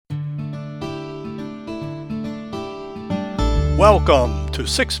Welcome to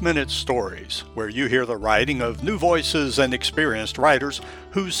 6-Minute Stories, where you hear the writing of new voices and experienced writers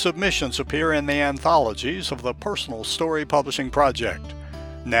whose submissions appear in the anthologies of the Personal Story Publishing Project.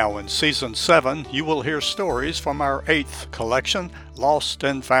 Now in Season 7, you will hear stories from our 8th collection, Lost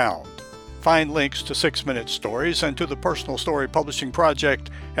and Found. Find links to 6-Minute Stories and to the Personal Story Publishing Project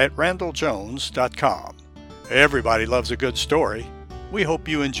at randalljones.com. Everybody loves a good story. We hope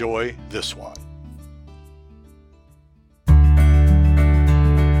you enjoy this one.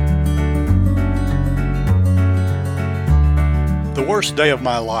 The Worst Day of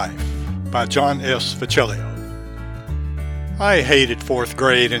My Life by John S. Viccellio. I hated fourth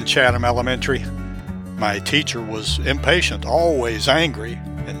grade in Chatham Elementary. My teacher was impatient, always angry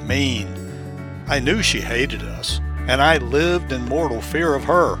and mean. I knew she hated us, and I lived in mortal fear of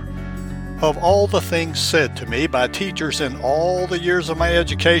her. Of all the things said to me by teachers in all the years of my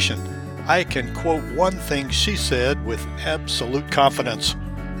education, I can quote one thing she said with absolute confidence.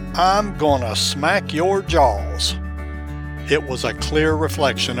 "I'm gonna smack your jaws." It was a clear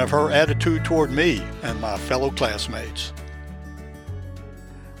reflection of her attitude toward me and my fellow classmates.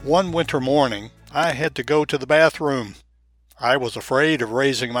 One winter morning, I had to go to the bathroom. I was afraid of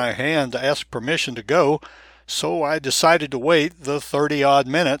raising my hand to ask permission to go, so I decided to wait the 30-odd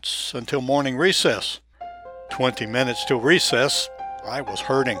minutes until morning recess. 20 minutes till recess, I was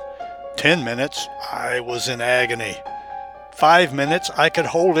hurting. 10 minutes, I was in agony. 5 minutes, I could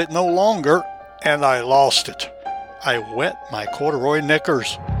hold it no longer, and I lost it. I wet my corduroy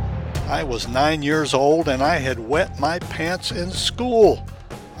knickers. I was 9 years old, and I had wet my pants in school.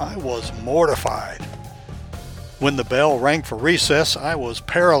 I was mortified. When the bell rang for recess, I was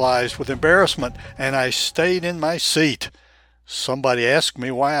paralyzed with embarrassment, and I stayed in my seat. Somebody asked me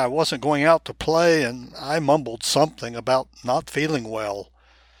why I wasn't going out to play, and I mumbled something about not feeling well.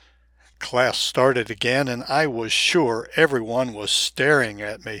 Class started again, and I was sure everyone was staring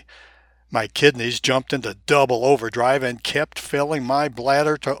at me. My kidneys jumped into double overdrive and kept filling my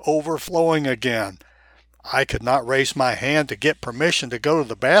bladder to overflowing again. I could not raise my hand to get permission to go to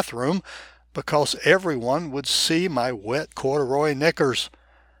the bathroom because everyone would see my wet corduroy knickers.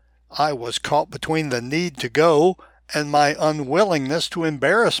 I was caught between the need to go and my unwillingness to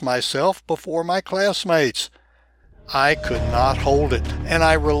embarrass myself before my classmates. I could not hold it, and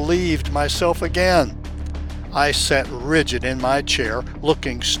I relieved myself again. I sat rigid in my chair,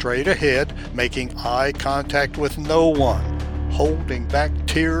 looking straight ahead, making eye contact with no one, holding back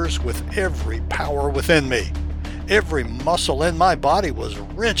tears with every power within me. Every muscle in my body was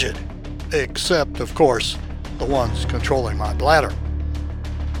rigid, except, of course, the ones controlling my bladder.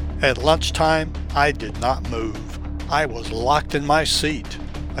 At lunchtime, I did not move. I was locked in my seat.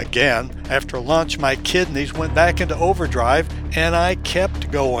 Again, after lunch, my kidneys went back into overdrive, and I kept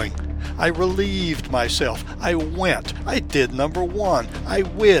going. I relieved myself. I went. I did number one. I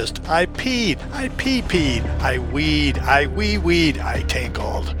whizzed. I peed. I pee-peed. I weed. I wee-weed. I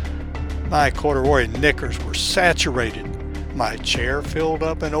tinkled. My corduroy knickers were saturated. My chair filled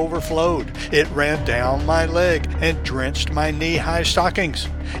up and overflowed. It ran down my leg and drenched my knee-high stockings.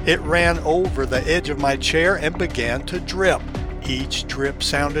 It ran over the edge of my chair and began to drip. Each drip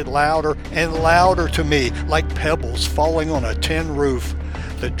sounded louder and louder to me, like pebbles falling on a tin roof.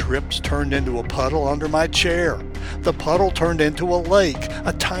 The drips turned into a puddle under my chair. The puddle turned into a lake.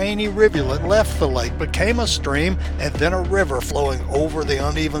 A tiny rivulet left the lake, became a stream, and then a river flowing over the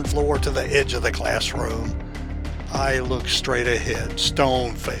uneven floor to the edge of the classroom. I looked straight ahead,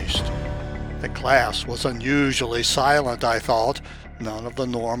 stone-faced. The class was unusually silent, I thought. None of the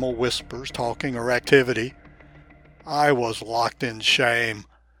normal whispers, talking, or activity. I was locked in shame.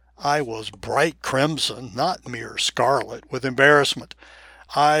 I was bright crimson, not mere scarlet, with embarrassment.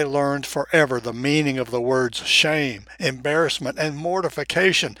 I learned forever the meaning of the words shame, embarrassment, and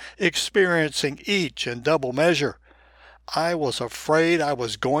mortification, experiencing each in double measure. I was afraid I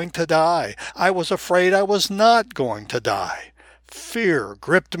was going to die. I was afraid I was not going to die. Fear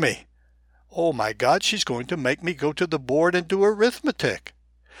gripped me. Oh my God, she's going to make me go to the board and do arithmetic.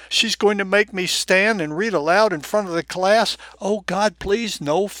 She's going to make me stand and read aloud in front of the class. Oh God, please,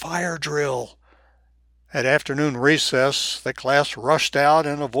 no fire drill. At afternoon recess, the class rushed out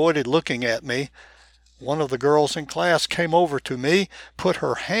and avoided looking at me. One of the girls in class came over to me, put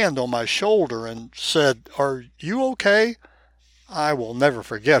her hand on my shoulder, and said, "Are you okay?" I will never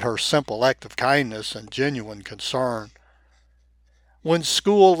forget her simple act of kindness and genuine concern. When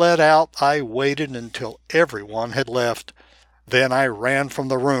school let out, I waited until everyone had left. Then I ran from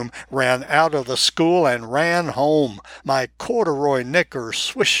the room, ran out of the school, and ran home, my corduroy knickers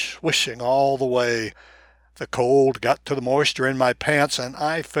swish-swishing all the way. The cold got to the moisture in my pants, and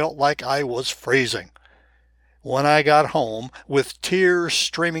I felt like I was freezing. When I got home, with tears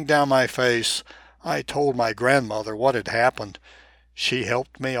streaming down my face, I told my grandmother what had happened. She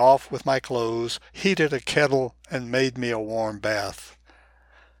helped me off with my clothes, heated a kettle, and made me a warm bath.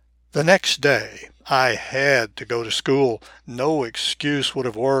 The next day, I had to go to school. No excuse would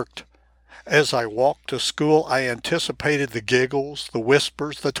have worked. As I walked to school, I anticipated the giggles, the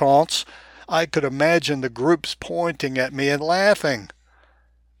whispers, the taunts. I could imagine the groups pointing at me and laughing.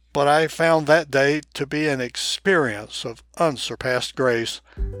 But I found that day to be an experience of unsurpassed grace.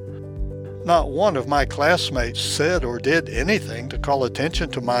 Not one of my classmates said or did anything to call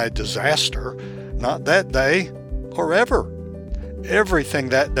attention to my disaster, not that day or ever. Everything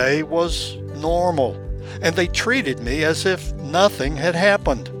that day was normal, and they treated me as if nothing had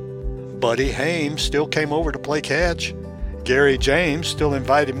happened. Buddy Hames still came over to play catch. Gary James still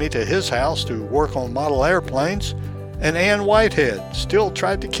invited me to his house to work on model airplanes, and Ann Whitehead still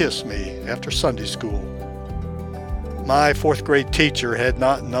tried to kiss me after Sunday school. My fourth grade teacher had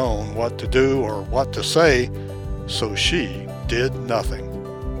not known what to do or what to say, so she did nothing.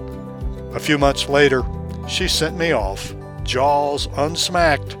 A few months later, she sent me off, jaws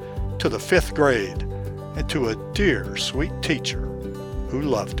unsmacked, to the fifth grade and to a dear, sweet teacher who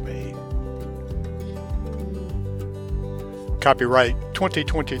loved me. Copyright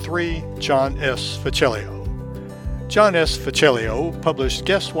 2023, John S. Viccellio. John S. Viccellio published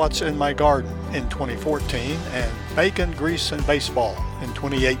Guess What's in My Garden in 2014 and Bacon, Grease, and Baseball in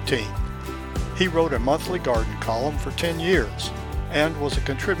 2018. He wrote a monthly garden column for 10 years and was a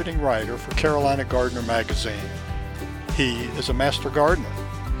contributing writer for Carolina Gardener magazine. He is a master gardener.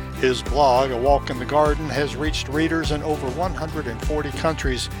 His blog, A Walk in the Garden, has reached readers in over 140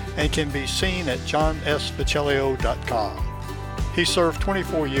 countries and can be seen at johnsviccellio.com. He served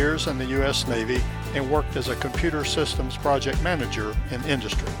 24 years in the U.S. Navy and worked as a computer systems project manager in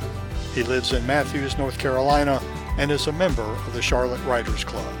industry. He lives in Matthews, North Carolina, and is a member of the Charlotte Writers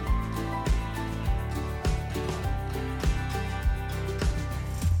Club.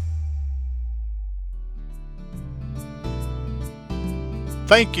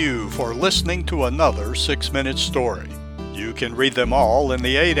 Thank you for listening to another 6-Minute Story. You can read them all in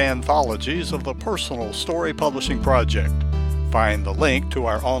the 8 anthologies of the Personal Story Publishing Project. Find the link to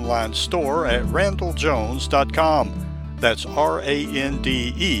our online store at randalljones.com. That's RANDELL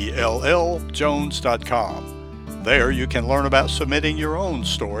Jones.com. There you can learn about submitting your own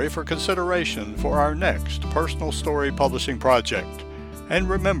story for consideration for our next Personal Story Publishing Project. And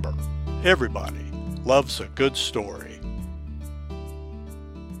remember, everybody loves a good story.